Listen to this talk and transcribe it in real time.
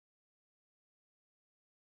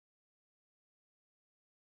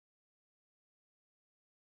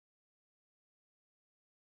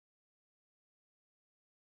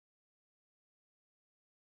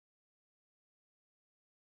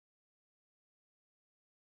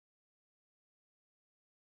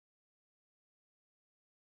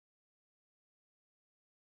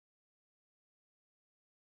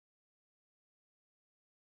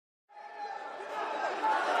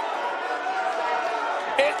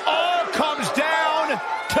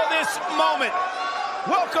this moment.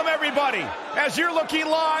 Welcome, everybody, as you're looking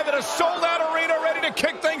live at a sold-out arena ready to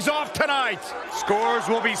kick things off tonight. Scores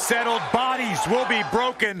will be settled, bodies will be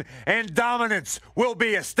broken, and dominance will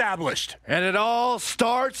be established. And it all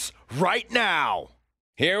starts right now.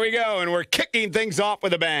 Here we go, and we're kicking things off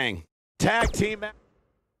with a bang. Tag team.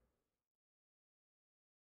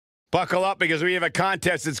 Buckle up, because we have a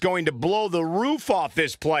contest that's going to blow the roof off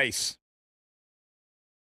this place.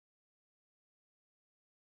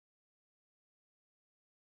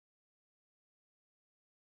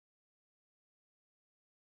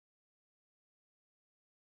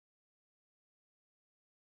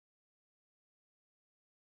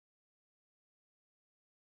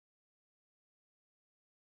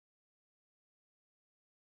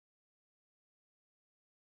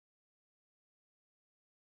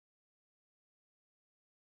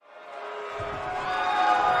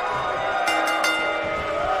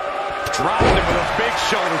 Dropped him with a big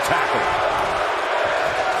shoulder tackle.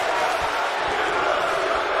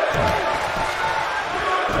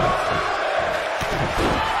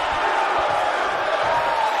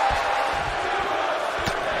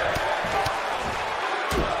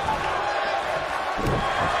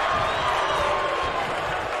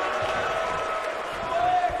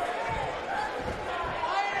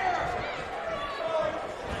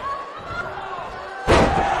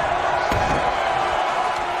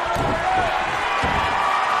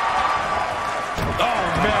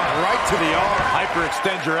 To the arm.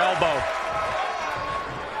 Hyperextend your elbow.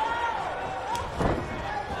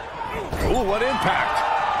 Ooh, what impact.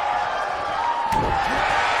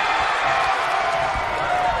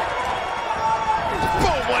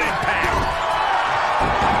 Boom, what impact.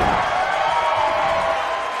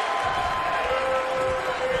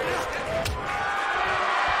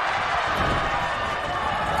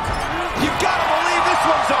 You gotta believe this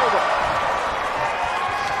one's over.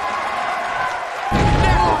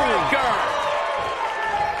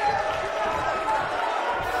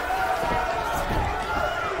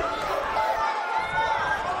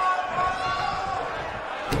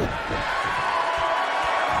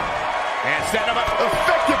 And set him up,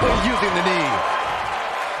 effectively using the knee.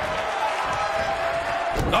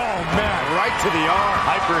 Oh, man, right to the arm.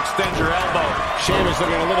 Hyperextend your elbow. Sheamus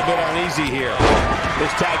looking a little bit uneasy here.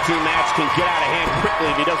 This tag team match can get out of hand quickly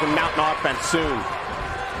if he doesn't mount an offense soon.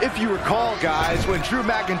 If you recall, guys, when Drew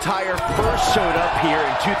McIntyre first showed up here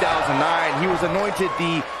in 2009, he was anointed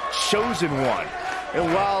the Chosen One.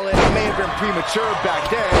 And while it may have been premature back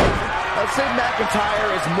then, I'd say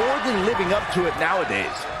McIntyre is more than living up to it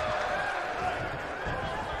nowadays.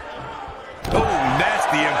 Oh,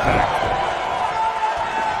 nasty impact.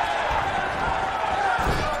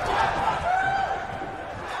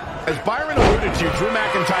 As Byron alluded to, Drew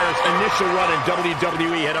McIntyre's initial run in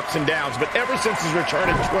WWE had ups and downs, but ever since his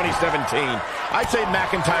return in 2017, I'd say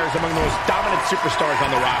McIntyre's among the most dominant superstars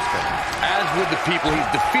on the roster. As with the people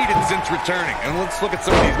he's defeated since returning. And let's look at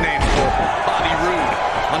some of these names. Bobby Roode,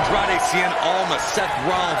 Andrade Cien Almas, Seth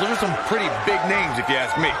Rollins. Those are some pretty big names, if you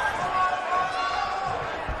ask me.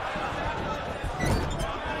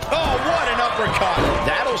 Oh, what an uppercut.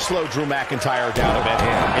 That'll slow Drew McIntyre down a bit.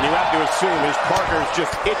 And you have to assume his partner's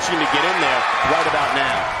just itching to get in there right about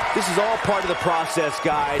now. This is all part of the process,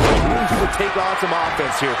 guys. He means he will take on some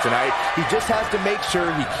offense here tonight. He just has to make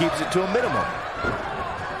sure he keeps it to a minimum.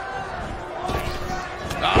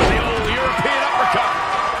 Oh, the old European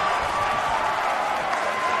uppercut.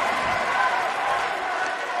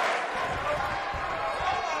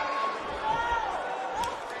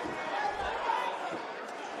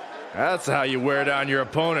 That's how you wear down your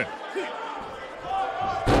opponent.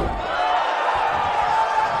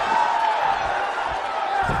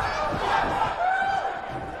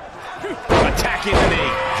 Attacking the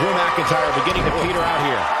knee. Drew McIntyre beginning to peter out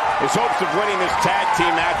here. His hopes of winning this tag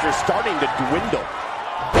team match are starting to dwindle.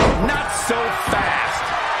 Not so fast.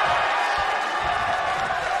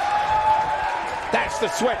 That's the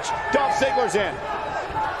switch. Dolph Ziggler's in.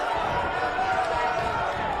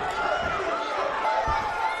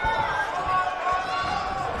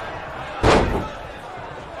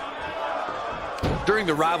 During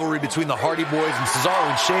the rivalry between the Hardy Boys and Cesaro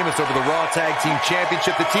and Sheamus over the Raw Tag Team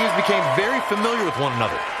Championship, the teams became very familiar with one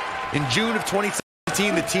another. In June of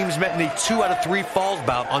 2017, the teams met in a 2 out of 3 falls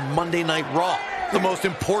bout on Monday Night Raw. The most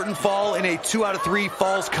important fall in a 2 out of 3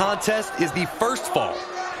 falls contest is the first fall.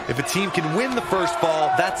 If a team can win the first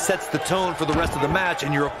fall, that sets the tone for the rest of the match,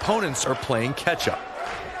 and your opponents are playing catch-up.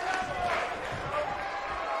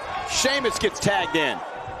 Sheamus gets tagged in.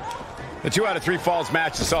 The 2 out of 3 falls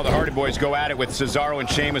match that saw the Hardy Boys go at it with Cesaro and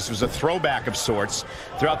Sheamus was a throwback of sorts.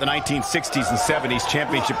 Throughout the 1960s and 70s,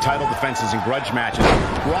 championship title defenses and grudge matches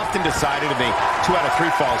were often decided in the 2 out of 3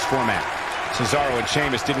 falls format. Cesaro and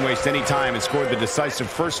Sheamus didn't waste any time and scored the decisive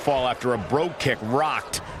first fall after a brogue kick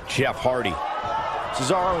rocked Jeff Hardy.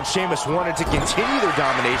 Cesaro and Sheamus wanted to continue their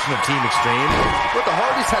domination of Team Extreme, but the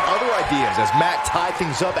Hardys had other ideas as Matt tied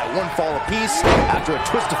things up at 1 fall apiece after a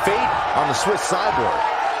twist of fate on the Swiss Cyborg.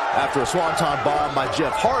 After a swanton bomb by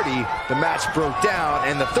Jeff Hardy, the match broke down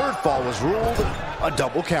and the 3rd fall was ruled a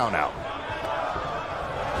double countout.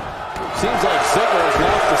 Seems like Ziggler has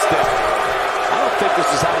lost a step. I don't think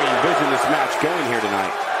this is how he envisioned this match going here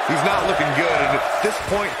tonight. He's not looking good, and at this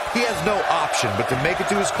point, he has no option but to make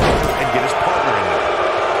it to his corner and get his partner in there.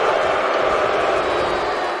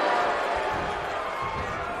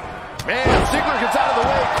 Man, Ziggler gets out of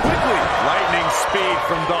the way quickly. Lightning speed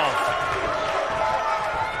from Dolph.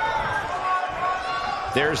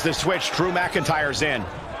 There's the switch. Drew McIntyre's in.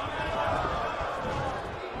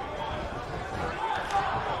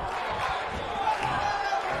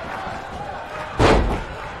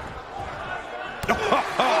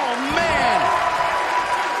 Oh, man!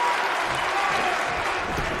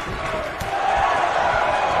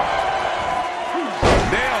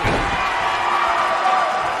 Nailed it.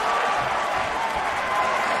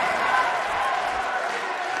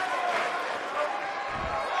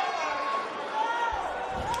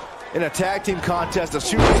 In a tag team contest, a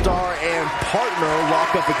superstar and partner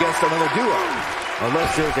lock up against another duo.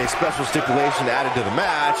 Unless there's a special stipulation added to the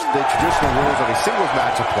match, the traditional rules of a singles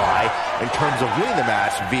match apply in terms of winning the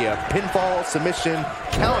match via pinfall, submission,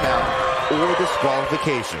 countout, or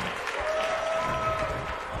disqualification.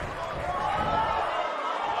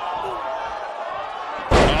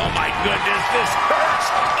 Oh, my goodness, this hurts!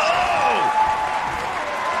 Oh!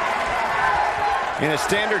 In a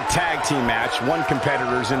standard tag team match, one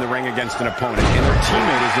competitor is in the ring against an opponent, and their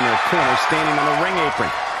teammate is in their corner standing on the ring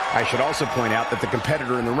apron. I should also point out that the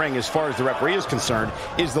competitor in the ring, as far as the referee is concerned,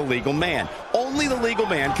 is the legal man. Only the legal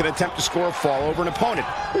man can attempt to score a fall over an opponent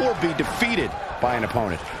or be defeated by an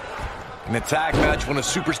opponent. In a tag match, when a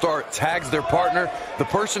superstar tags their partner, the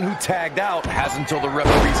person who tagged out has until the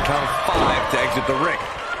referee's count of 5 to exit the ring.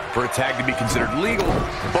 For a tag to be considered legal,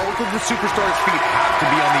 both of the superstar's feet have to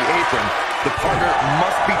be on the apron. The partner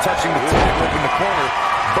must be touching the tag rope in the corner.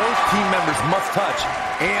 Both team members must touch,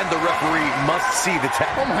 and the referee must see the tag.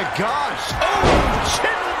 Oh, my gosh. Oh,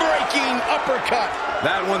 chin-breaking uppercut.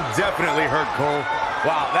 That one definitely hurt, Cole.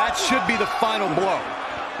 Wow, that should be the final blow.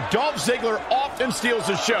 Dolph Ziggler often steals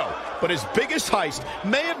the show, but his biggest heist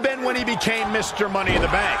may have been when he became Mr. Money in the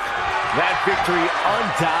Bank. That victory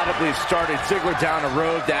undoubtedly started Ziggler down a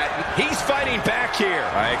road that he's fighting back here.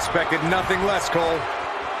 I expected nothing less, Cole.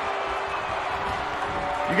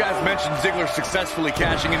 You guys mentioned Ziggler successfully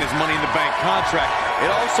cashing in his Money in the Bank contract. It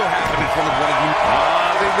also happened in front of one of you.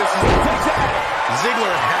 I think this is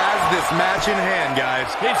Ziggler has this match in hand, guys.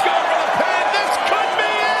 He's going for the pin. This could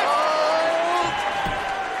be it.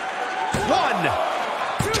 1,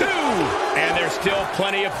 2, and there's still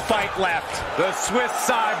plenty of fight left. The Swiss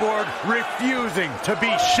Cyborg refusing to be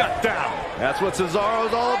shut down. that's what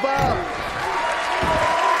Cesaro's all about.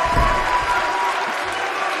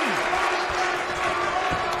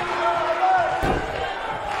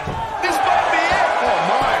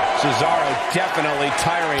 Cesaro definitely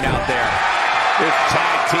tiring out there. This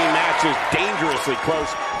tag team match is dangerously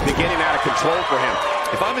close to getting out of control for him.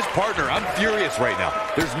 If I'm his partner, I'm furious right now.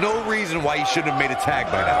 There's no reason why he shouldn't have made a tag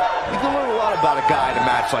by now. You can learn a lot about a guy in a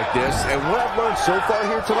match like this, and what I've learned so far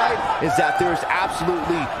here tonight is that there's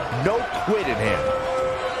absolutely no quit in him.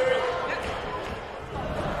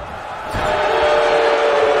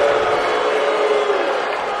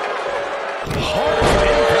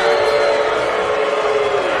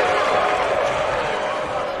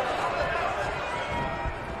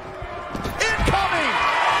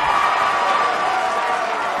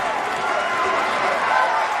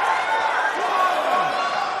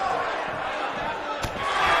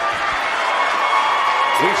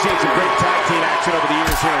 We've seen some great tag team action over the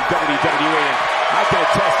years here in WWE, and I can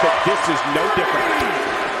attest that this is no different.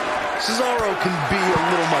 Cesaro can be a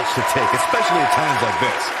little much to take, especially at times like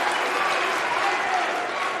this.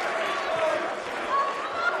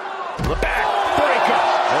 Backbreaker.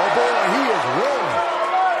 Oh boy, he is rolling.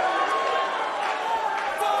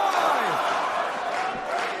 5,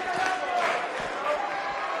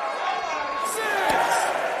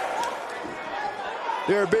 6.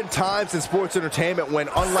 There have been times in sports entertainment when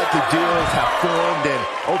unlikely duos have formed, and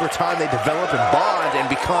over time they develop and bond and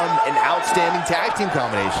become an outstanding tag team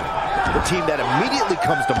combination. The team that immediately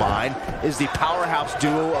comes to mind is the powerhouse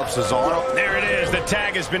duo of Cesaro. There it is. The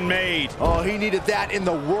tag has been made. Oh, he needed that in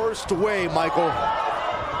the worst way, Michael.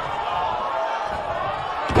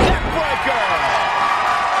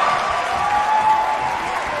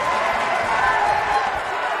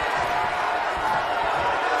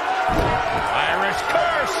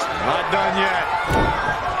 Not done yet.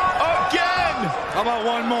 Again! How about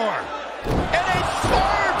one more? And a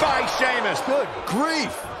swerve by Sheamus. Good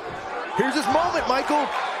grief. Here's his moment, Michael.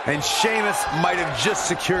 And Sheamus might have just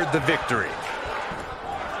secured the victory.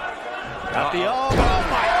 Got the elbow. Oh,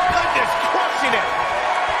 my goodness, crushing it.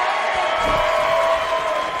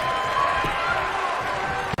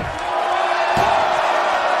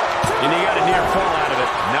 And he got a near fall out of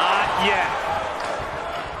it. Not yet.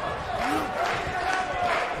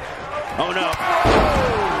 Oh, no. Oh,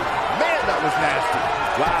 man, that was nasty.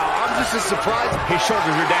 Wow, I'm just as surprised. His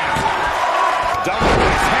shoulders are down. Double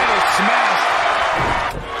his head is smashed.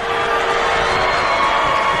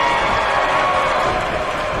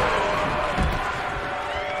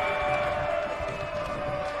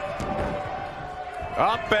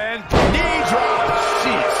 Up and knee drop.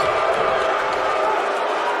 Jeez.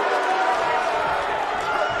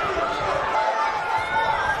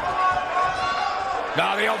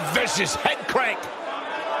 Now the old vicious head crank.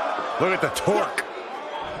 Look at the torque.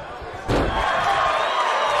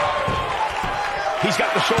 He's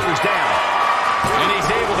got the shoulders down. And he's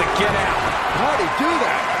able to get out. How'd he do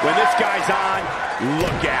that? When this guy's on,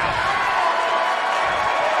 look out.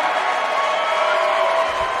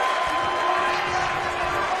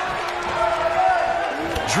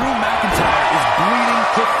 Drew McIntyre is bleeding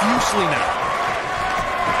profusely now.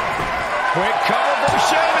 Quick cover from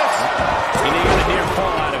Sheamus. And he got a near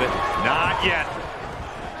fall out of it. Not yet.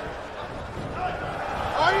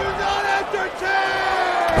 Are you not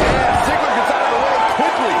entertained? And Ziggler gets out of the way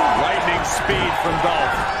quickly. Lightning speed from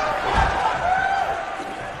Dolph.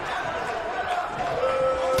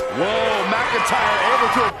 Whoa, McIntyre able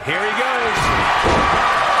to. Here he goes.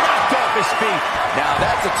 Knocked off his feet. Now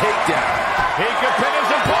that's a takedown. He could pin his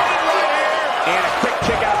opponent right here. And a quick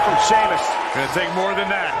kick out from Sheamus. Gonna take more than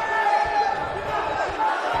that.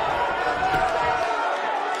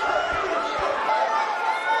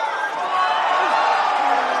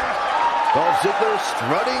 Dolph Ziggler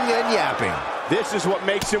strutting and yapping. This is what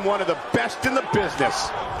makes him one of the best in the business.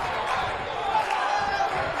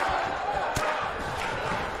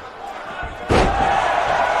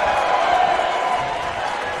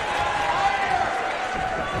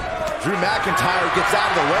 Drew McIntyre gets out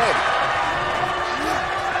of the way.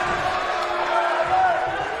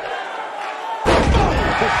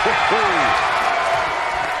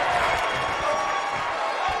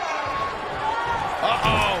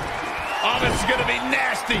 Uh-oh. Oh, this is going to be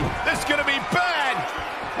nasty. This is going to be bad.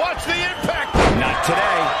 Watch the impact. Not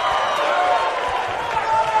today.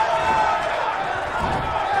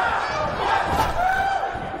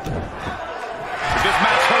 If this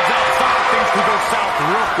match heads outside, things could go south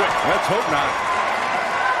real quick. Let's hope not.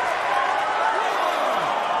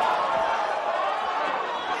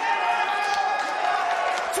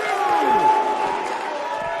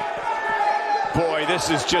 Boy, this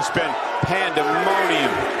has just been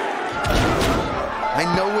pandemonium. I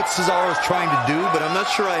know what Cesaro's trying to do, but I'm not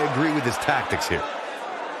sure I agree with his tactics here.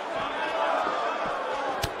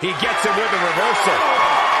 He gets it with a reversal.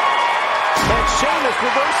 And Sheamus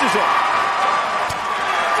reverses it.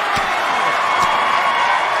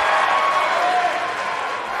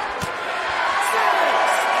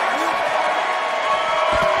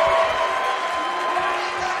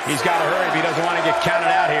 He's got to hurry if he doesn't want to get counted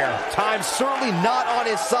out here. Time's certainly not on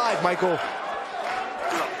his side, Michael.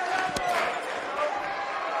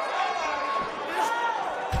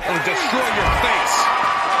 It'll destroy your face.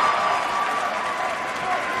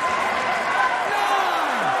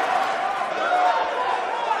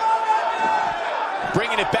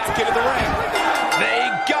 Bringing it back into the ring. They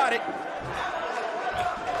got it.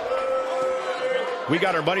 We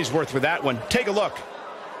got our money's worth with that one. Take a look.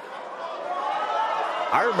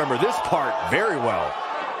 I remember this part very well.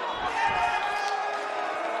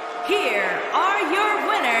 Here are your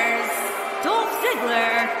winners, Dolph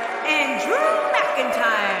Ziggler and Drew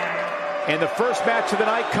McIntyre. And the first match of the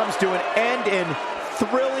night comes to an end in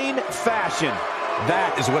thrilling fashion.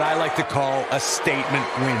 That is what I like to call a statement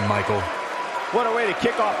win, Michael. What a way to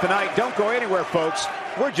kick off the night. Don't go anywhere, folks.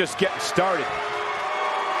 We're just getting started.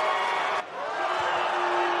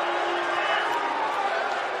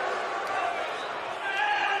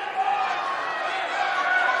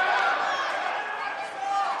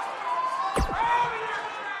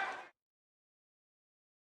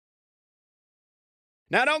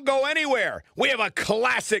 Now don't go anywhere. We have a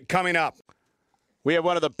classic coming up. We have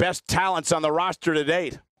one of the best talents on the roster to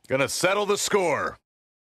date. Gonna settle the score.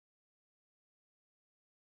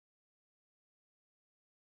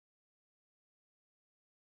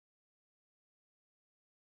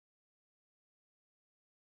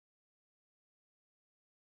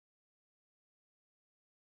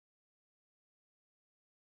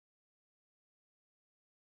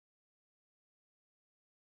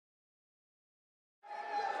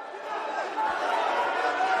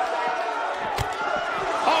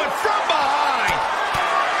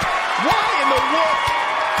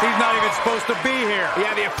 He's not even supposed to be here.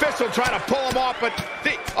 Yeah, the official trying to pull him off, but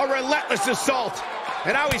a relentless assault.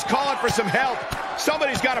 And now he's calling for some help.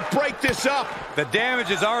 Somebody's got to break this up. The damage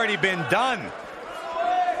has already been done.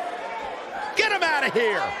 Get him out of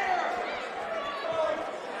here.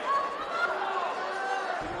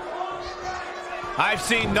 I've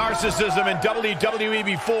seen narcissism in WWE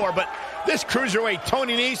before, but this cruiserweight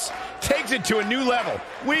Tony Nese takes it to a new level.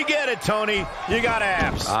 We get it, Tony. You got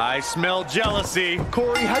abs. I smell jealousy.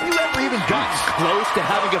 Corey, have you ever even gotten close to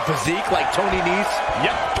having a physique like Tony Nese?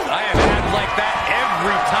 Yep, I have abs like that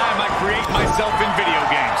every time I create myself in video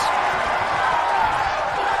games.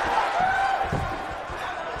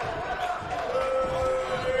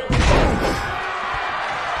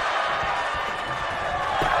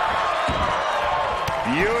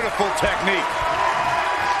 Beautiful technique.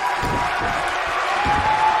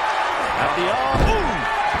 At the arm.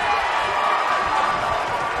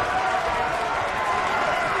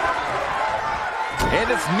 And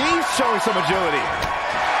his knees showing some agility.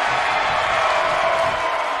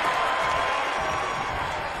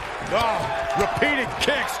 Oh, repeated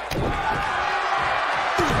kicks.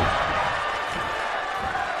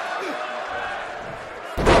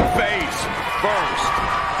 Face first.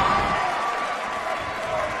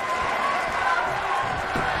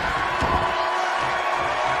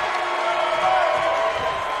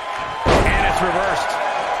 Reversed.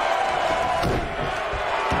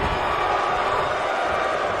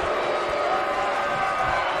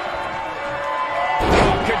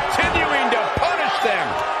 Continuing to punish them.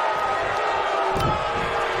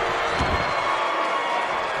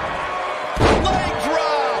 Leg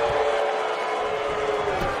drop.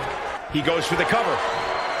 He goes for the cover.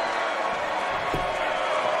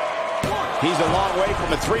 He's a long way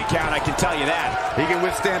from a 3 count, I can tell you that. He can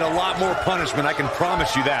withstand a lot more punishment, I can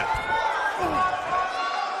promise you that.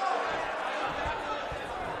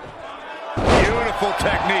 Beautiful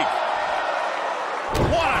technique.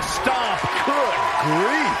 What a stomp. Good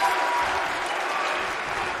grief.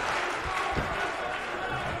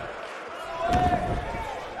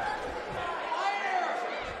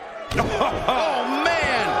 Oh,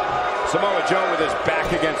 man. Samoa Joe with his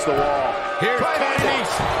back against the wall. Here's Tony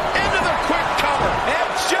into the quick cover. And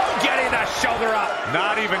Joe getting the shoulder up.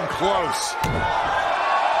 Not even close.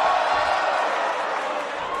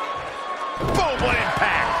 Boom, what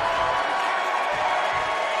impact.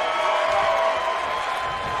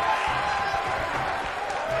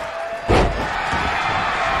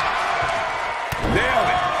 Nailed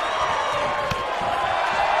it.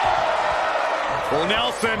 Full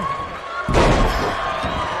Nelson.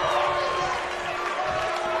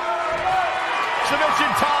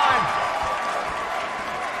 Submission time.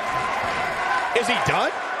 Is he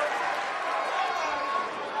done?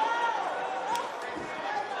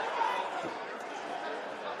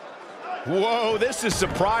 Whoa, this is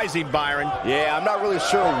surprising, Byron. Yeah, I'm not really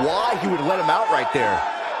sure why he would let him out right there.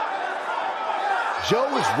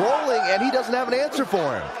 Joe is rolling, and he doesn't have an answer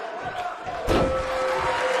for him.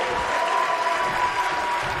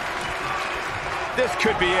 This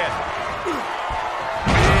could be it.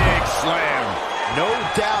 Big slam. No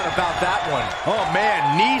doubt about that one. Oh,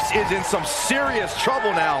 man, Nese is in some serious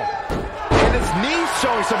trouble now. And his knees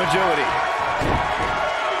showing some agility.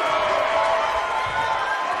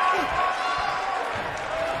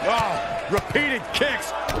 Oh, repeated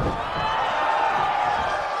kicks.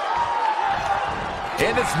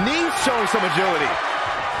 And his knees showing some agility.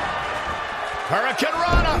 Hurricane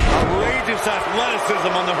Rana. Outrageous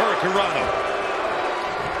athleticism on the Hurricane Rana.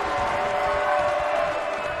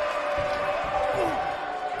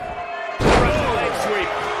 Leg sweep.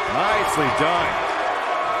 Nicely done.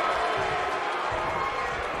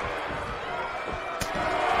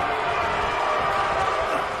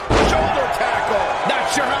 Shoulder tackle. Not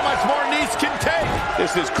sure how much more Nese can take.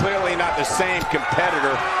 This is clearly not the same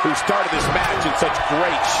competitor who started this match in such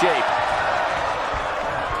great shape.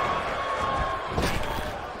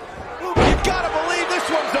 You've got to believe this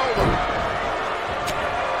one's over.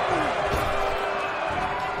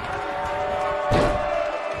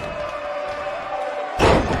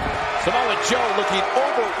 Samoa Joe looking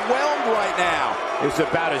overwhelmed right now. It's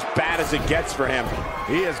about as bad as it gets for him.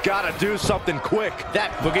 He has got to do something quick.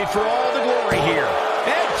 That looking for all the glory here.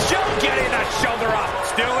 And Joe getting the shoulder up.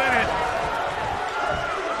 Still in it.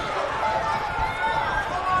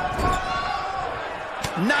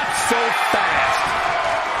 Not so fast.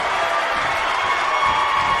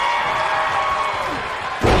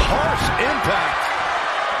 Harsh impact.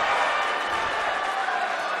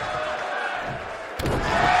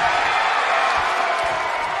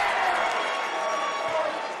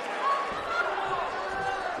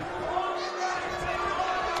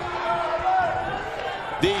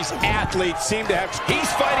 These athletes seem to have...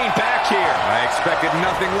 He's fighting back here. I expected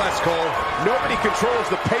nothing less, Cole. Nobody controls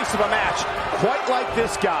the pace of a match quite like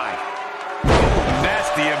this guy.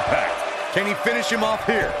 Nasty impact. Can he finish him off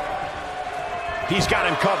here? He's got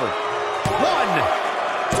him covered.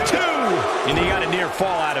 1, 2. And he got a near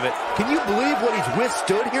fall out of it. Can you believe what he's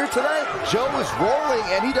withstood here tonight? Joe is rolling,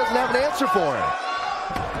 and he doesn't have an answer for him.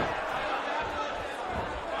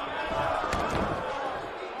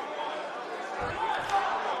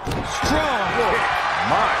 Strong.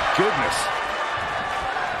 My goodness.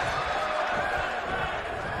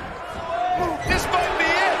 This might be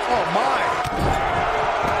it. Oh, my.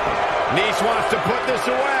 Nice wants to put this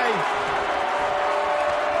away.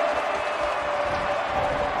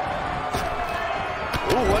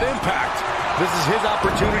 Ooh, what impact. This is his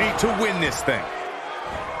opportunity to win this thing.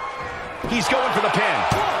 He's going for the pin.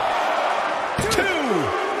 2.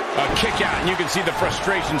 A kick out, and you can see the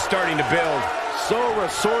frustration starting to build. So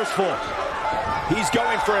resourceful. He's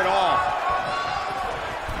going for it all.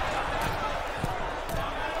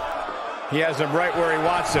 He has him right where he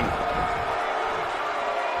wants him.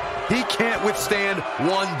 He can't withstand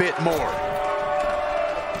one bit more.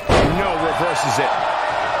 No, reverses it.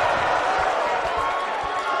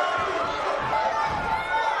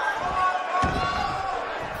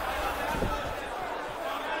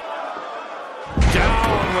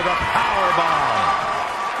 Down with a powerbomb.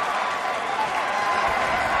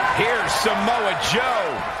 Here's Samoa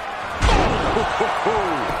Joe.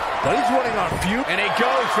 But he's running on fumes. And he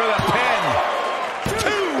goes for the pin.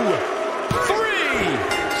 2, 3.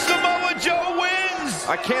 Samoa Joe wins.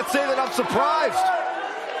 I can't say that I'm surprised.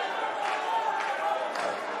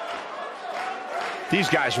 These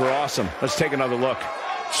guys were awesome. Let's take another look.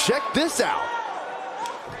 Check this out.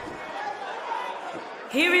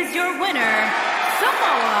 Here is your winner,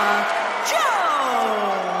 Samoa Joe.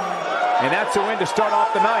 And that's a win to start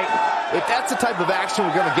off the night. If that's the type of action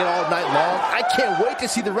we're going to get all night long, I can't wait to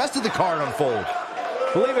see the rest of the card unfold.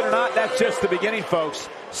 Believe it or not, that's just the beginning, folks.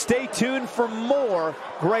 Stay tuned for more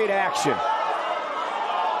great action.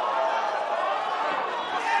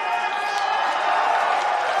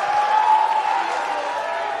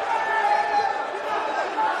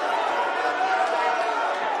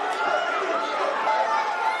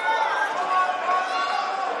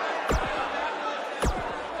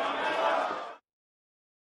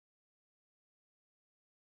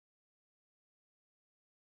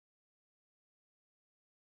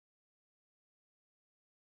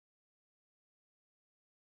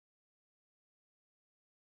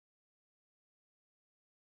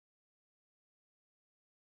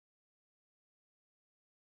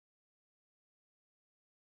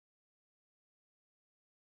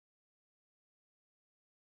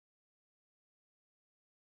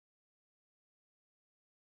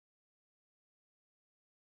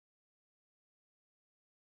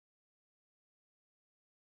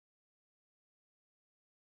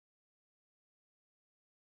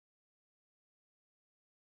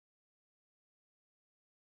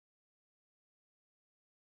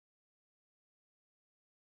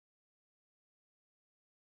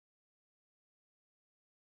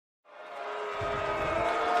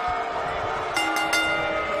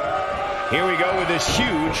 Here we go with this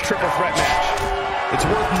huge triple threat match. It's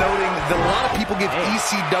worth noting that a lot of people give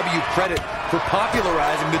ECW credit for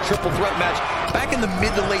popularizing the triple threat match back in the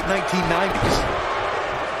mid to late 1990s.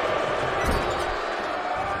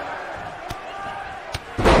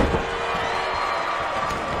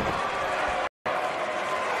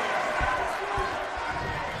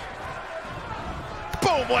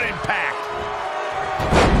 Boom, what impact.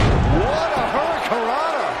 What a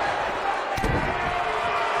hurricanrana.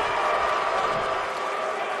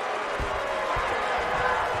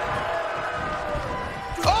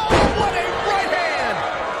 Oh, what a right hand.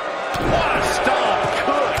 What a stomp.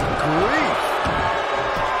 Good grief.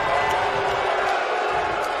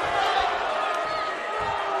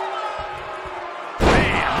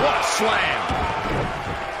 Man, what a slam.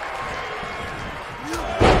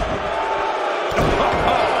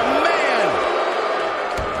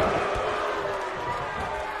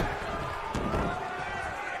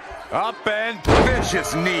 Up and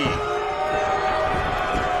vicious knee.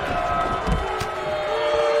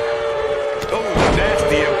 Oh, that's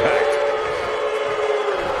the impact.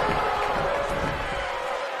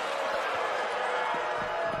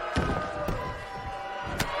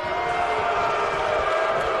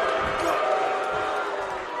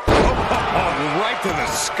 Right to the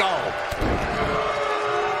skull.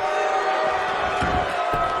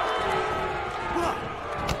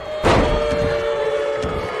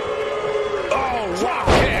 Oh, wow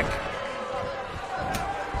kick.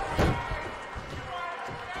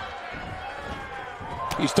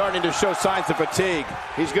 He's starting to show signs of fatigue.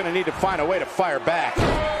 He's going to need to find a way to fire back.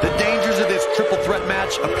 The dangers of this triple threat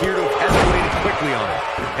match appear to have escalated quickly on him.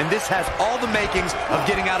 And this has all the makings of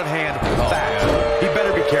getting out of hand fast. He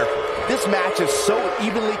better be careful. This match is so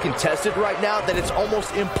evenly contested right now that it's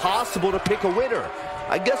almost impossible to pick a winner.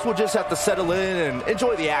 I guess we'll just have to settle in and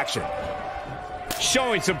enjoy the action.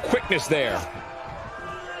 Showing some quickness there.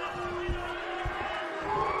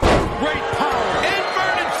 Great power.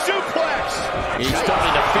 Inverted suplex. He's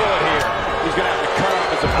starting to feel it here. He's going to have to cut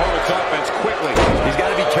off his opponent's offense quickly. He's got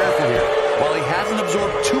to be careful here. While he hasn't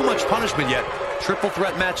absorbed too much punishment yet, triple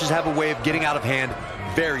threat matches have a way of getting out of hand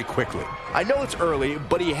very quickly. I know it's early,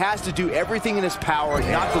 but he has to do everything in his power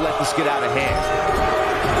not to let this get out of hand.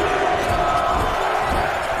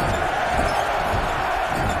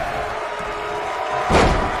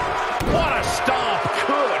 What a stomp.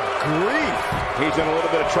 Good grief. He's in a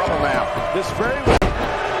little bit of trouble now. This very...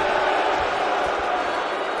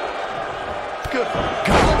 Good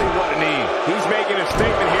golly, what a knee. He's making a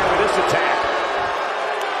statement here with this attack.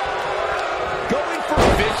 Going for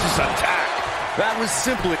a vicious attack. That was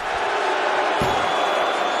simply...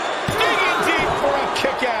 Digging deep for a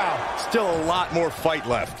kick out. Still a lot more fight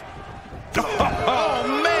left. Oh,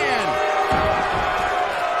 man.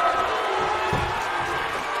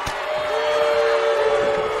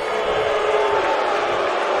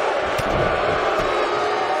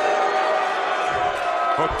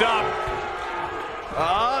 Hooked up.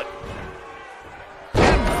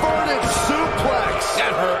 Inverted suplex.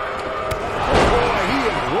 That hurt. Boy, he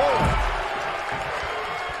is rolling.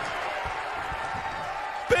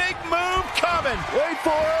 Big move coming. Wait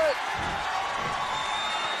for it.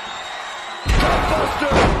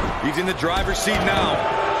 Buster. He's in the driver's seat now.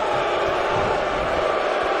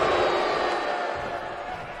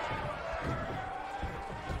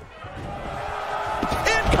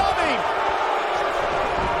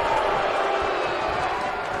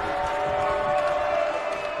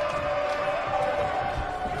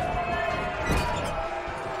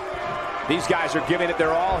 These guys are giving it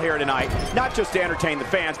their all here tonight, not just to entertain the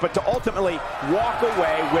fans, but to ultimately walk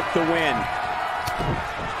away with the win.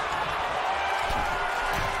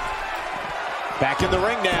 Back in the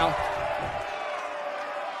ring now.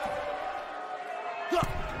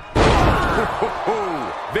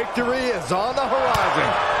 Victory is on the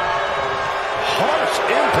horizon. Harsh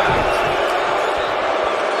impact.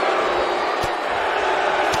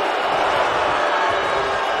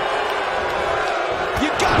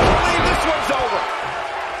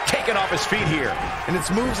 Off his feet here. And it's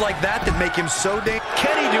moves like that that make him so dangerous.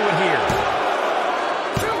 Can he do it here?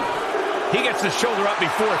 He gets the shoulder up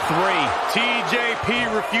before 3.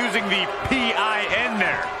 TJP refusing the PIN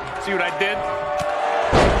there. See what I did?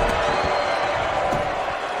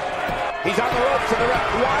 He's on the ropes and the ref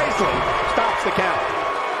wisely stops the count.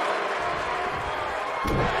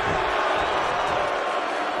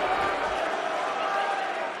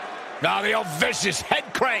 Now the old vicious head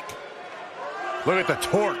crank. Look at the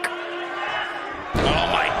torque. Oh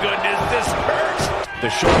my goodness, this hurts. The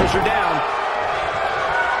shoulders are down.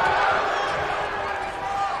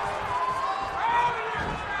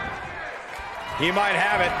 He might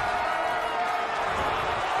have it.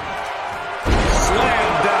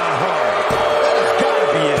 Slam down hard. That's gotta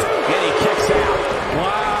be it. And he kicks out.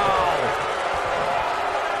 Wow.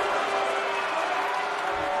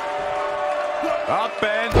 Up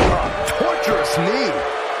and Torturous knee.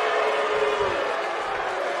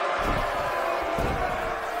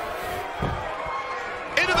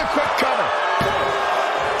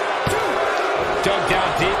 Dug down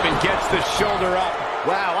deep and gets the shoulder up.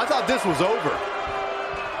 Wow, I thought this was over.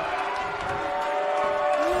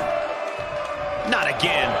 Not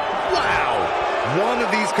again. wow. One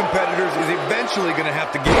of these competitors is eventually going to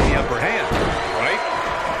have to gain the upper hand, right?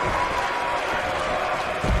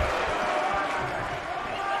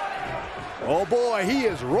 Oh boy, he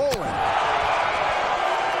is rolling.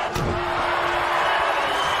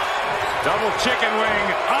 Double chicken wing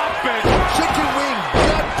up and Chicken wing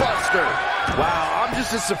gut buster. Wow, I'm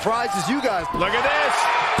just as surprised as you guys. Look at this.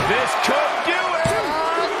 This could do it.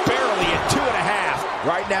 Barely in 2.5.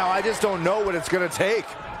 Right now, I just don't know what it's going to take.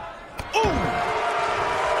 Ooh!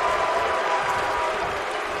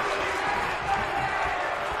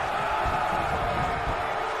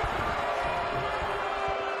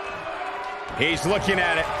 He's looking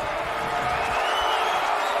at it.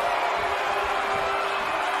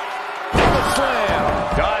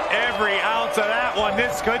 Slam. Got every ounce of that one.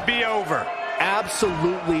 This could be over.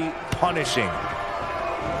 Absolutely punishing.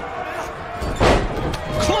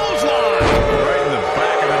 Clothesline! Right in the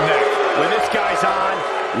back of the neck. When this guy's on,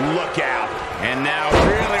 look out. And now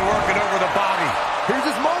really working over the body. Here's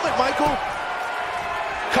his moment, Michael.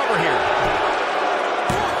 Cover here.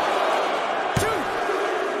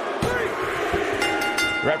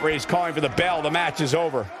 1, 2, 3. Referee's calling for the bell. The match is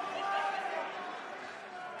over.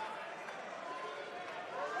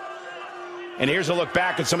 And here's a look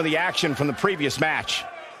back at some of the action from the previous match.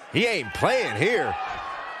 He ain't playing here.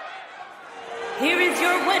 Here is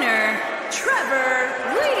your winner, Trevor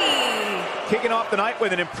Lee. Kicking off the night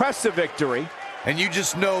with an impressive victory. And you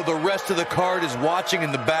just know the rest of the card is watching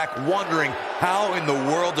in the back, wondering how in the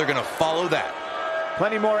world they're going to follow that.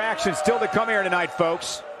 Plenty more action still to come here tonight,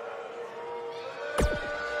 folks.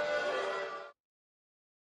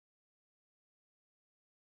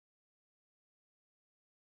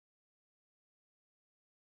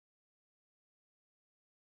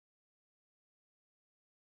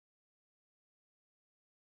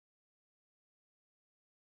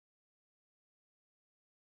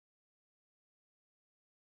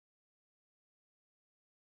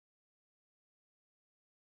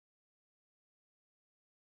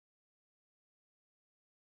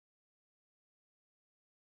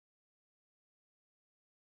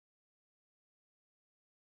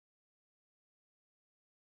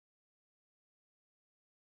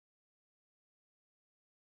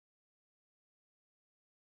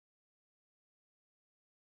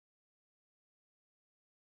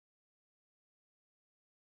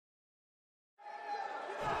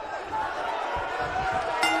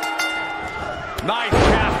 Nice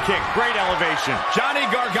calf kick, great elevation. Johnny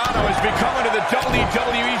Gargano is becoming the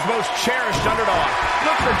WWE's most cherished underdog.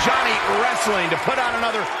 Look for Johnny Wrestling to put on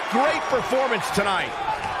another great performance tonight.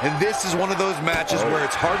 And this is one of those matches where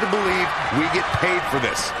it's hard to believe we get paid for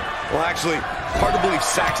this. Well, actually, hard to believe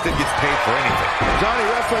Saxton gets paid for anything. Johnny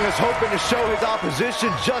Wrestling is hoping to show his opposition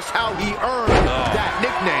just how he earned that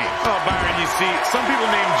nickname. Oh, Byron, you see, some people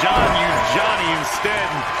named John use Johnny instead.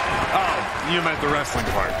 Oh, you meant the wrestling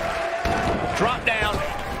part. Drop down.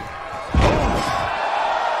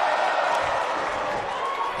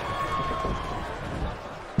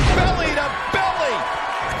 Belly to belly.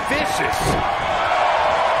 Vicious.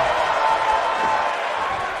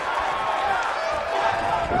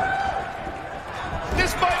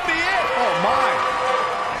 This might be it. Oh, my.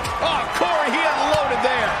 Oh, Corey, he unloaded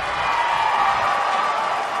there.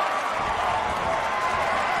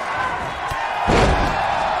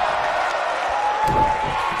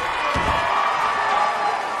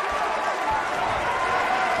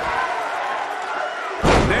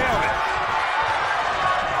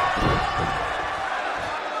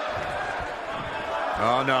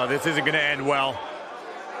 Oh, no, this isn't going to end well.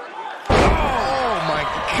 Oh, my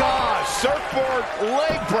gosh. Surfboard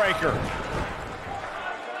leg breaker.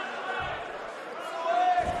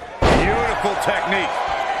 Beautiful technique.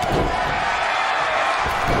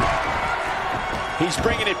 He's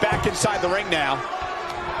bringing it back inside the ring now.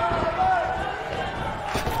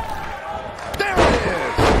 There it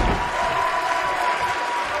is.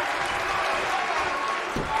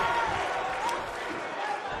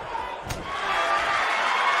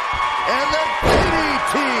 And the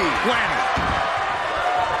DDT. Whammy.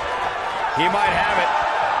 He might have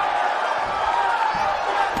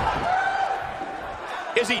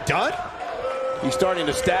it. Is he done? He's starting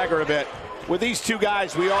to stagger a bit. With these two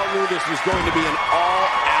guys, we all knew this was going to be an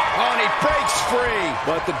all-out. Oh, and he breaks free.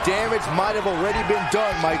 But the damage might have already been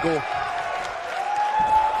done, Michael.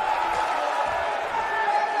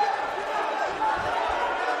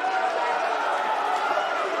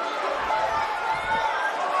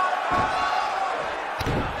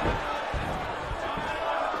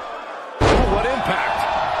 What impact.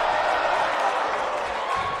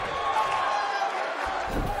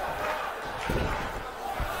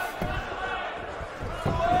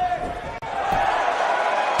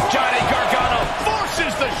 Johnny Gargano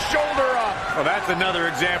forces the shoulder up. Well, that's another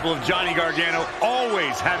example of Johnny Gargano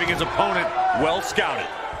always having his opponent well scouted.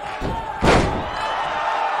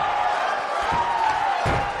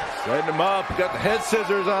 Setting him up. Got the head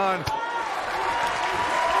scissors on.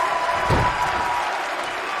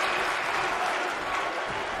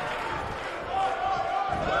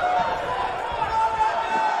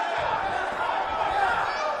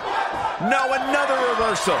 another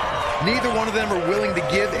reversal. Neither one of them are willing to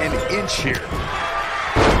give an inch here.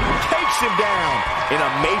 Takes him down in a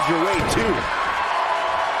major way, too.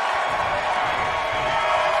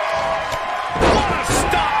 What a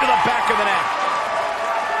stop to the back of the neck.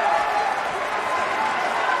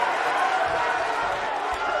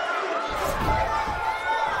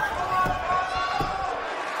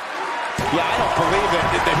 Yeah, I don't believe it,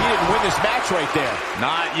 that he didn't win this match right there.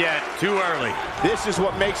 Not yet. Too early. This is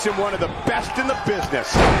what makes him one of the best in the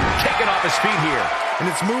business. Kicking off his feet here. And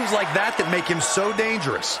it's moves like that that make him so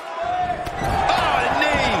dangerous. Oh, the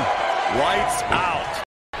knee. Lights out.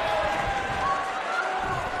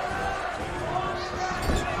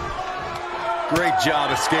 Great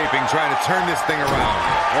job escaping, trying to turn this thing around.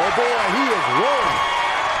 Oh, boy, he is rolling.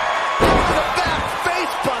 The back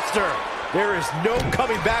face buster. There is no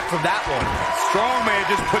coming back from that one. Strongman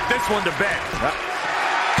just put this one to bed.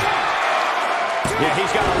 Yeah, he's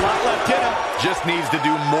got a lot left in him. Just needs to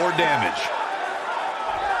do more damage.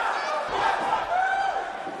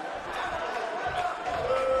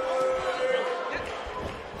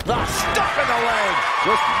 The stuff in the leg.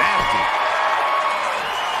 Just nasty.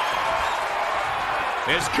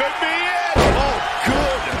 This could be it. Oh,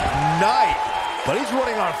 good night. But he's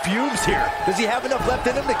running on fumes here. Does he have enough left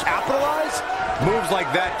in him to capitalize? Moves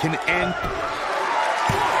like that can end.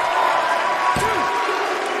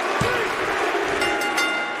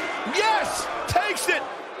 Yes! Takes it!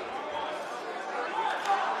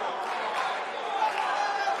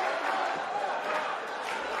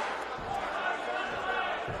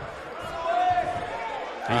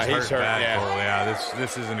 He's hurt bad, yeah. Cole. Yeah,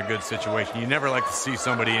 this isn't a good situation. You never like to see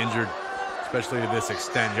somebody injured, especially to this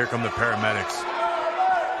extent. Here come the paramedics.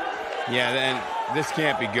 Yeah, then this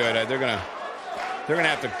can't be good. They're gonna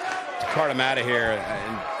have to cart him out of here,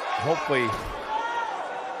 and hopefully.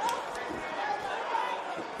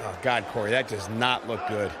 Oh God, Corey, that does not look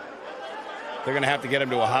good. They're gonna have to get him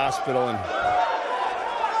to a hospital, and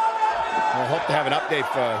we'll hope to have an update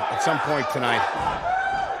at some point tonight.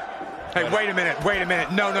 Hey, wait a minute.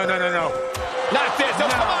 No. Not this. Oh,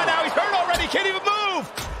 come on now. He's hurt already. Can't even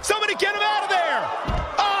move. Somebody get him out of there.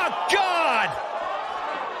 Oh, God.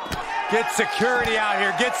 Get security out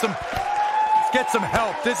here. Get some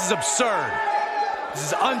help. This is absurd. This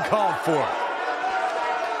is uncalled for.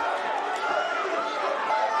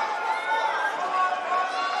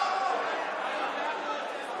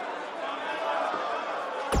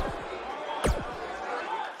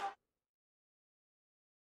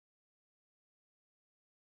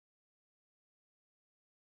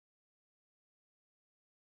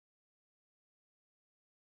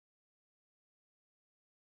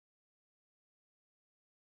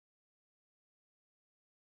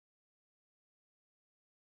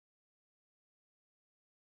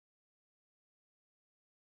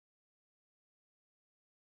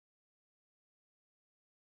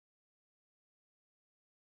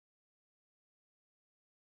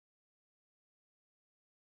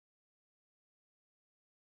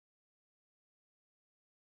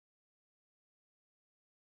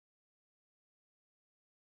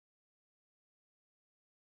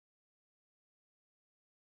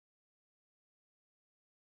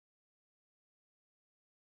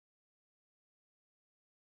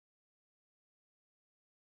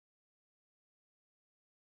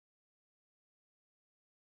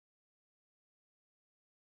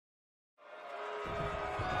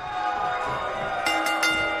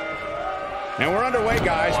 And we're underway,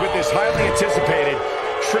 guys, with this highly anticipated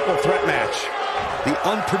triple threat match. The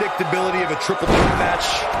unpredictability of a triple threat match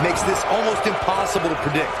makes this almost impossible to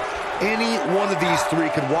predict. Any one of these three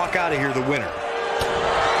could walk out of here the winner.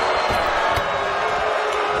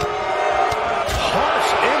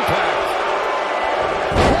 Harsh impact.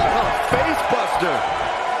 What a face buster.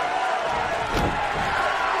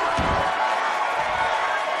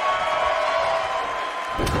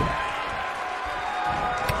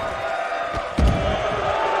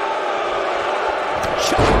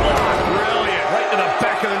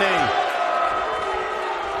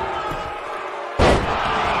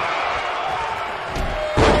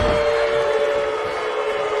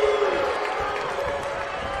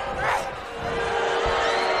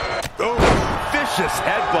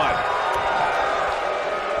 Headbutt.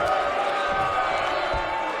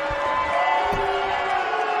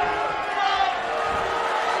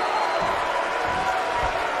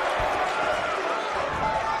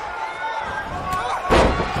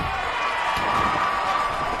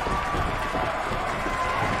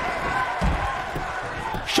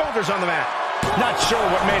 Shoulders on the mat. Not sure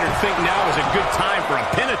what made her think now was a good time for a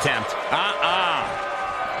pin attempt.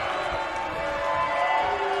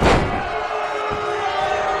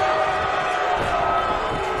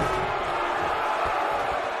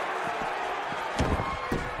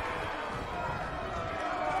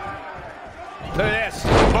 Look at this.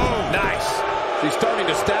 Boom. Nice. She's starting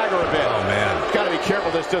to stagger a bit. Oh, man. Got to be careful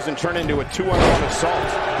this doesn't turn into a 2-on-1 assault.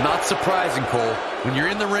 Not surprising, Cole. When you're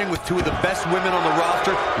in the ring with two of the best women on the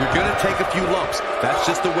roster, you're going to take a few lumps. That's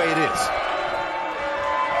just the way it is.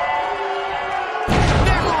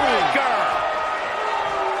 Neckbreaker!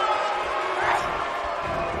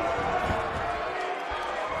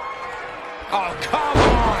 Oh, come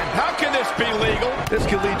on. How can this be legal? This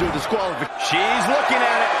could lead to a disqualification. She's looking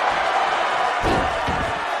at it.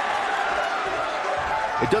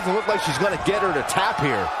 It doesn't look like she's going to get her to tap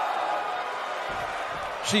here.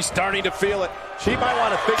 She's starting to feel it. She might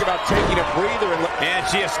want to think about taking a breather. And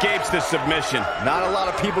she escapes the submission. Not a lot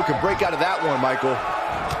of people can break out of that one, Michael.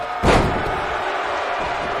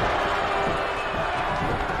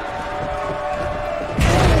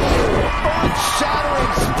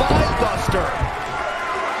 Earth-shattering spine buster.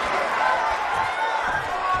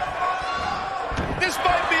 This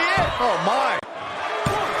might be it. Oh, my.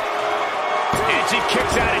 And she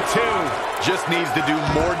kicks out at 2. Just needs to do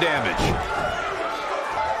more damage.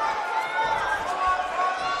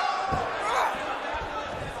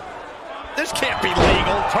 This can't be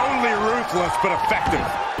legal. Totally ruthless, but effective.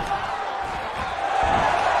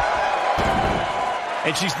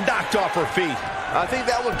 And she's knocked off her feet. I think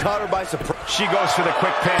that one caught her by surprise. She goes for the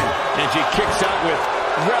quick pin, and she kicks out with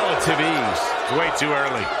relative ease. It's way too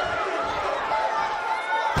early.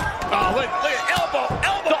 Oh, look at elbow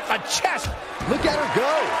off the chest. Look at her go.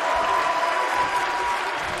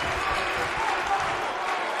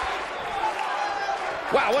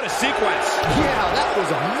 Wow, what a sequence. Yeah, that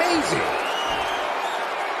was amazing.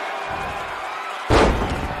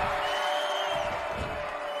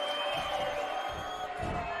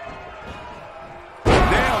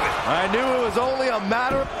 Nailed it. I knew it was only a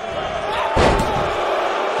matter of...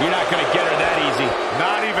 You're not going to get her that easy.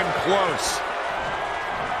 Not even close.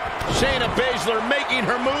 Shayna Baszler making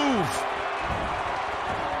her move.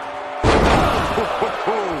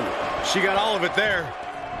 She got all of it there.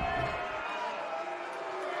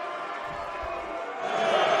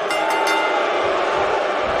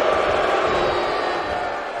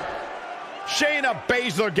 Shayna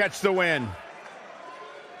Baszler gets the win.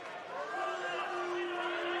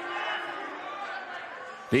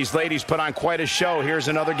 These ladies put on quite a show. Here's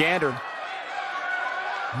another gander.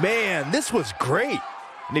 Man, this was great.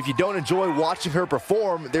 And if you don't enjoy watching her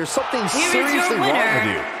perform, there's something Here is seriously your winner, wrong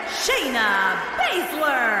with you. Shayna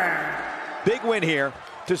Baszler. Big win here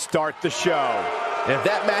to start the show. And if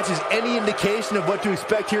that match is any indication of what to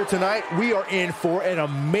expect here tonight, we are in for an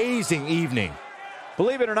amazing evening.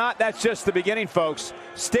 Believe it or not, that's just the beginning, folks.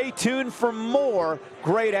 Stay tuned for more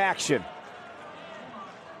great action.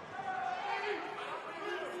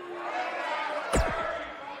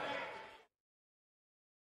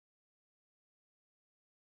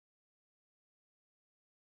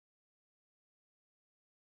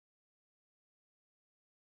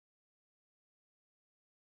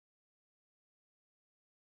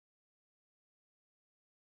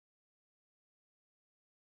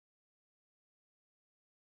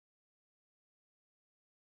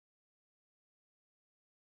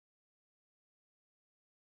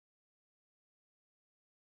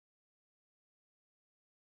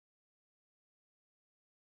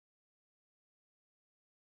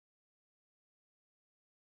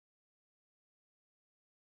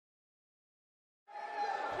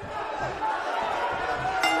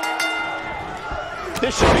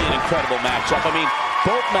 This should be an incredible matchup. I mean,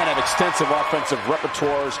 both men have extensive offensive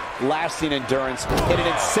repertoires, lasting endurance, and an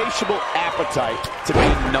insatiable appetite to be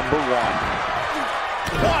number one.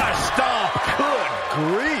 What a stomp! Good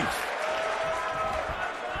grief!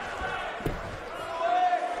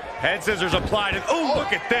 Head scissors applied. And, oh,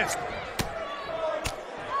 look at this.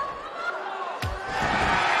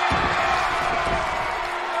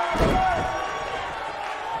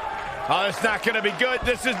 Oh, it's not going to be good.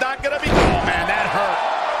 This is not going to be good. Oh, man, that hurt.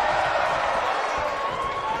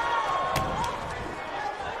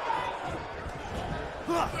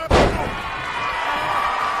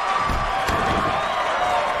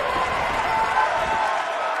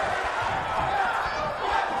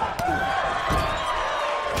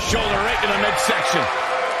 Shoulder right to the midsection.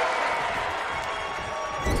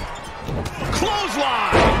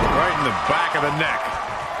 Clothesline! Right in the back of the neck.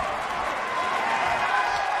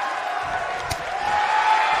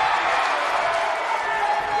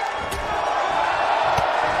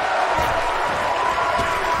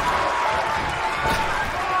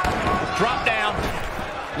 Drop down.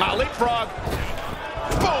 Now leapfrog.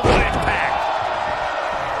 Boom, what impact.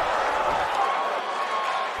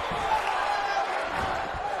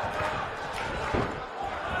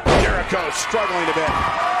 Jericho struggling a bit.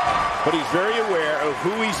 but he's very aware of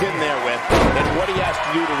who he's in there with and what he has to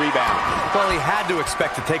do to rebound. Well, he had to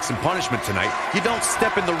expect to take some punishment tonight. You don't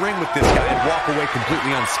step in the ring with this guy and walk away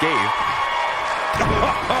completely unscathed.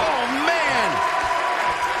 Oh, man!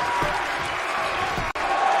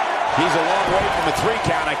 He's a long way from a 3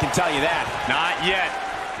 count, I can tell you that. Not yet.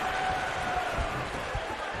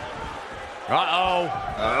 Uh-oh.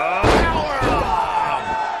 Powerbomb!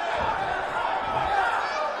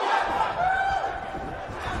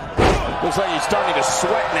 Looks like he's starting to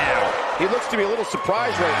sweat now. He looks to be a little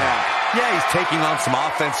surprised right now. Yeah, he's taking on some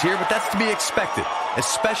offense here, but that's to be expected,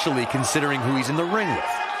 especially considering who he's in the ring with.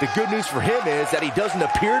 The good news for him is that he doesn't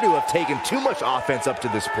appear to have taken too much offense up to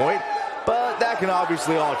this point, but that can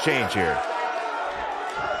obviously all change here.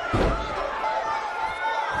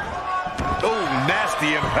 Oh,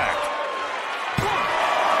 nasty impact.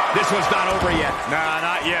 This one's not over yet. Nah,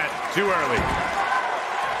 not yet. Too early.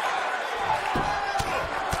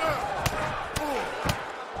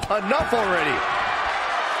 Enough already.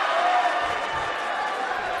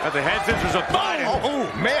 Got the head scissors applied.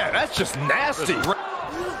 Oh, man, that's just nasty. Right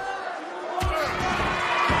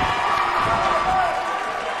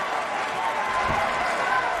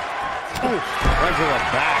to the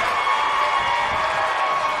back.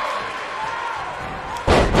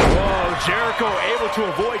 Whoa, Jericho able to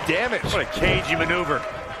avoid damage. What a cagey maneuver.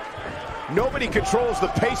 Nobody controls the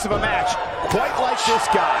pace of a match quite like this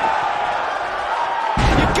guy.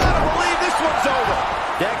 You gotta believe this one's over.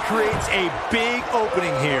 That creates a big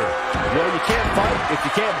opening here. Well, you can't fight if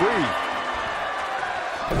you can't breathe.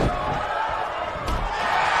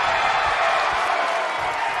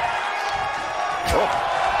 Oh,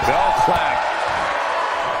 bell clap.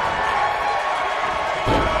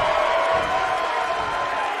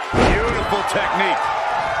 Beautiful technique.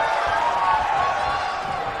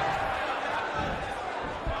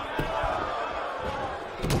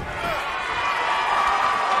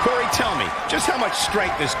 Corey, tell me, just how much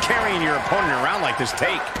strength does carrying your opponent around like this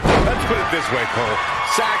take? Let's put it this way, Cole.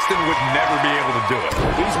 Saxton would never be able to do it.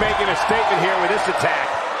 He's making a statement here with this attack.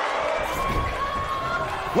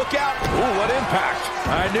 Look out! Ooh, what impact!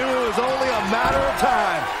 I knew it was only a matter of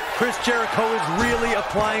time. Chris Jericho is really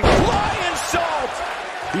applying Lion salt!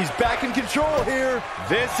 He's back in control here.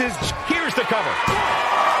 This is... Here's the cover.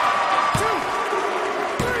 2,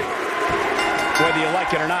 3. Whether you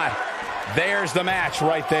like it or not, there's the match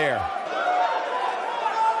right there.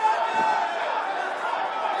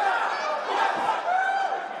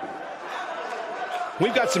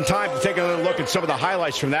 We've got some time to take a little look at some of the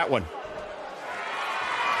highlights from that one.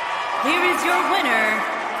 Here is your winner,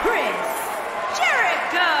 Chris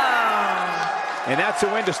Jericho. And that's a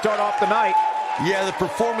win to start off the night. Yeah, the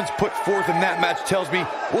performance put forth in that match tells me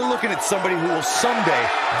we're looking at somebody who will someday,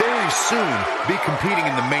 very soon, be competing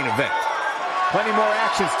in the main event. Plenty more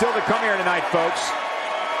action still to come here tonight, folks.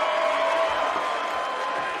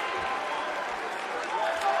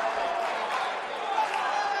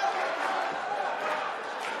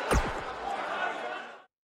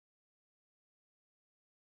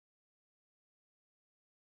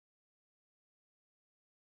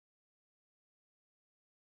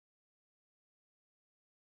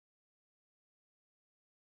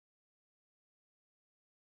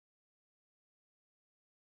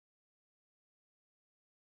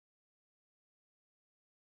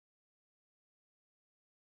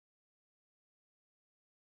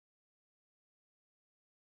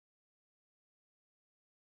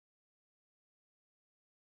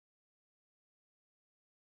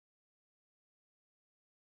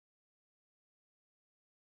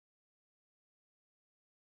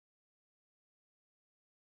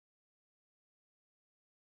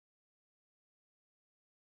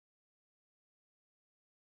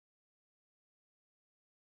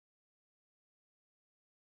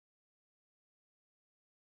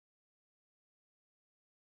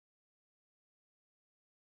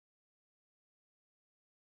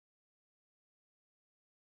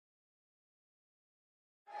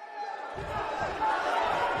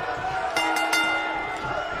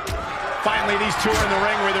 Finally, these two are in the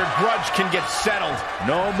ring where their grudge can get settled.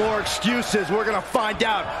 No more excuses. We're going to find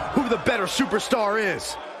out who the better superstar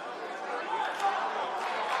is.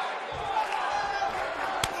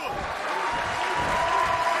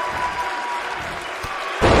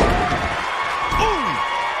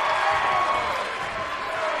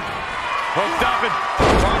 Hooked up and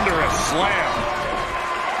thunderous slam.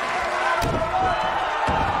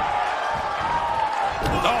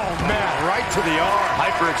 Oh, man, right to the arm.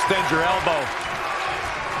 Hyperextend your elbow.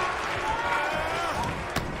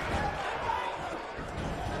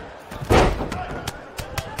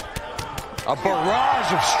 A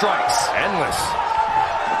barrage of strikes. Endless.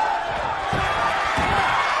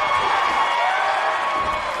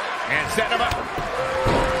 setting him up.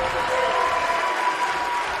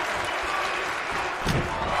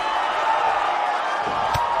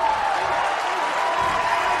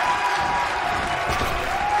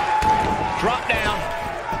 Drop down.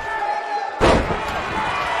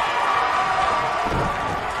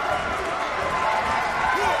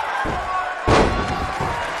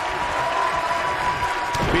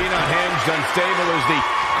 Being unhinged, unstable is the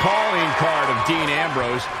calling card of Dean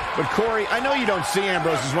Ambrose. But Corey, I know you don't see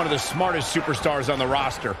Ambrose as one of the smartest superstars on the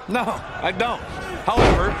roster. No, I don't.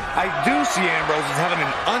 However, I do see Ambrose as having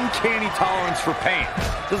an uncanny tolerance for pain.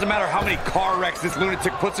 Doesn't matter how many car wrecks this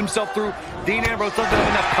lunatic puts himself through, Dean Ambrose doesn't have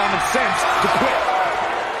enough common sense to quit.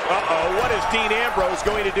 Uh-oh, what is Dean Ambrose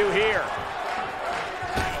going to do here?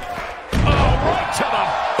 Oh, right to the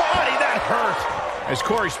body. That hurt. As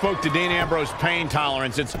Corey spoke to Dean Ambrose's pain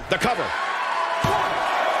tolerance, it's the cover.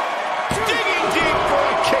 Digging deep for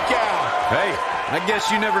a kick out. Hey, I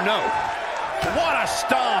guess you never know. What a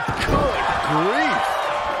stomp. Good grief.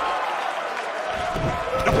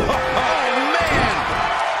 Oh, man.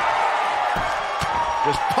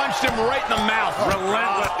 Just punched him right in the mouth.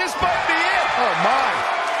 Relentless. This might be it. Oh, my.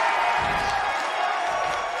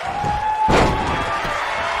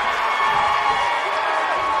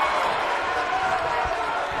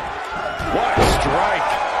 What a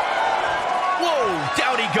strike. Whoa,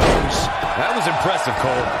 down he goes. That was impressive,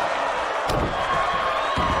 Cole.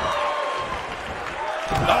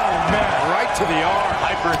 Oh, man, right to the arm.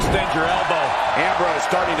 Hyperextend your elbow. Ambrose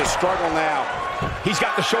starting to struggle now. He's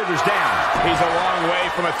got the shoulders down. He's a long way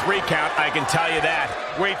from a 3 count, I can tell you that.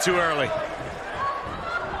 Way too early.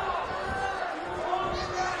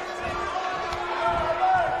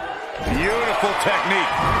 Beautiful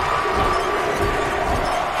technique.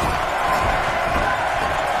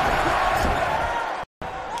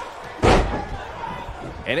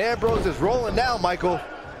 And Ambrose is rolling now, Michael.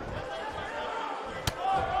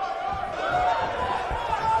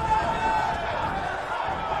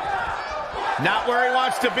 Not where he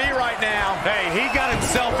wants to be right now. Hey, he got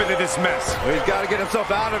himself into this mess. Well, he's got to get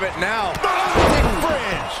himself out of it now.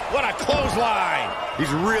 Fringe. What a clothesline.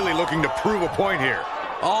 He's really looking to prove a point here.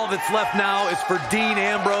 All that's left now is for Dean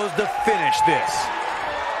Ambrose to finish this.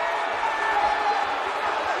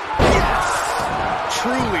 Yes!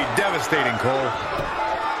 Truly devastating, Cole.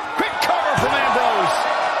 Quick cover from Ambrose.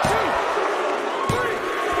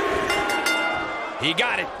 He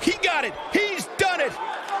got it. He got it. He's done it.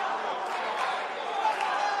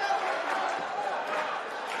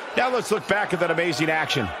 Now let's look back at that amazing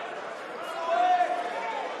action.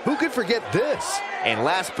 Who could forget this? And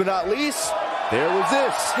last but not least, there was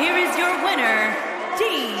this. Here is your winner,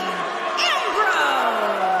 Dean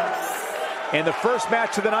Ambrose. And the first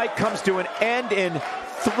match of the night comes to an end in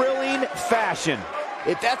thrilling fashion.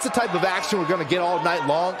 If that's the type of action we're going to get all night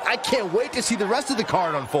long, I can't wait to see the rest of the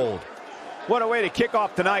card unfold. What a way to kick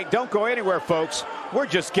off tonight. Don't go anywhere, folks. We're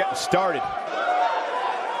just getting started.